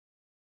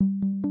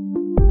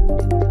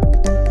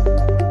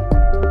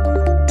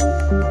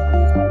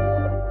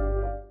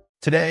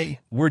Today,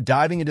 we're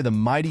diving into the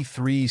Mighty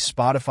 3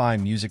 Spotify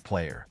Music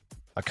Player,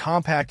 a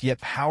compact yet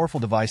powerful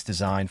device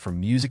designed for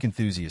music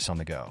enthusiasts on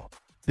the go.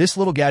 This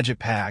little gadget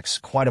packs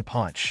quite a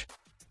punch,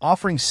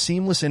 offering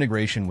seamless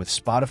integration with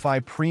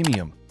Spotify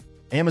Premium,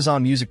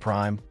 Amazon Music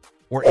Prime,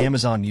 or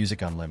Amazon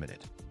Music Unlimited.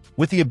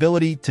 With the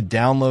ability to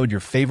download your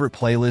favorite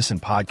playlists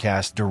and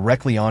podcasts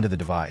directly onto the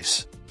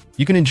device,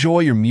 you can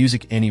enjoy your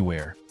music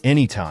anywhere,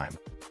 anytime,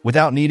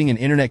 without needing an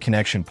internet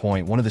connection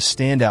point. One of the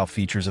standout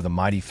features of the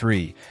Mighty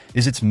 3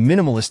 is its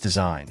minimalist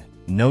design.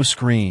 No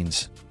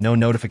screens, no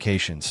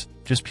notifications,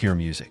 just pure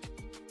music.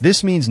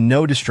 This means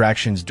no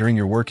distractions during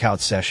your workout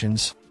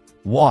sessions,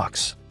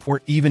 walks,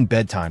 or even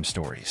bedtime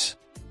stories.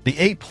 The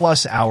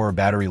 8+ hour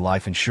battery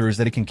life ensures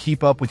that it can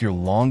keep up with your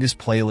longest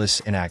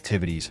playlists and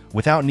activities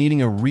without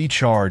needing a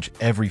recharge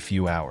every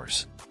few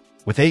hours.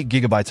 With 8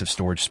 GB of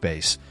storage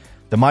space,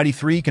 the Mighty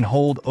 3 can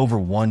hold over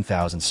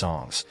 1,000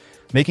 songs,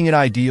 making it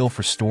ideal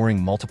for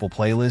storing multiple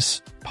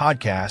playlists,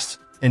 podcasts,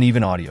 and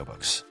even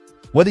audiobooks.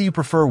 Whether you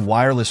prefer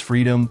wireless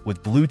freedom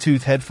with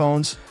Bluetooth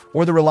headphones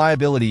or the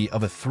reliability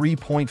of a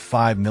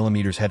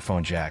 3.5mm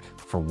headphone jack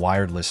for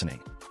wired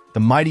listening,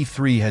 the Mighty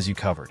 3 has you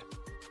covered.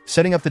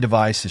 Setting up the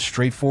device is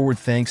straightforward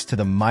thanks to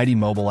the Mighty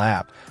mobile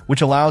app,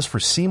 which allows for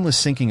seamless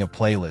syncing of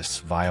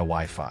playlists via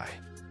Wi-Fi.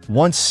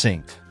 Once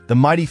synced, the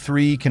Mighty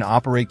 3 can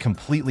operate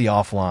completely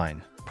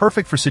offline,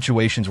 perfect for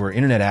situations where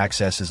internet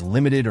access is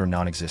limited or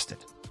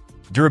non-existent.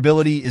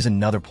 Durability is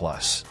another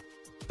plus.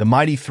 The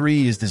Mighty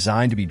 3 is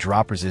designed to be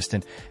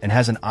drop-resistant and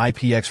has an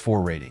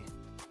IPX4 rating,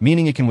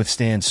 meaning it can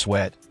withstand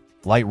sweat,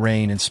 light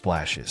rain, and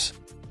splashes.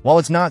 While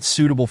it's not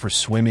suitable for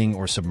swimming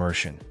or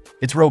submersion,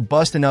 it's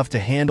robust enough to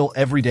handle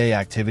everyday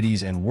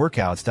activities and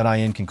workouts.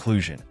 In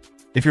conclusion,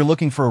 if you're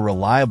looking for a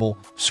reliable,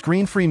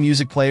 screen-free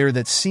music player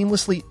that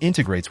seamlessly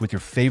integrates with your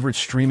favorite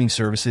streaming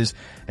services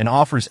and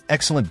offers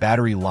excellent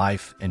battery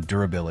life and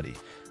durability,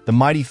 the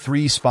Mighty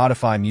 3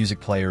 Spotify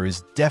Music Player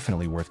is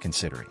definitely worth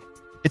considering.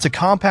 It's a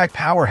compact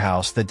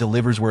powerhouse that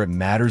delivers where it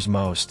matters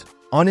most: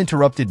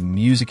 uninterrupted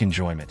music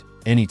enjoyment,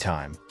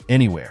 anytime,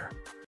 anywhere.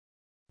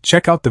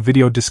 Check out the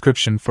video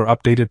description for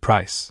updated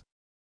price.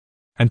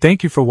 And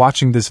thank you for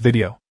watching this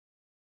video.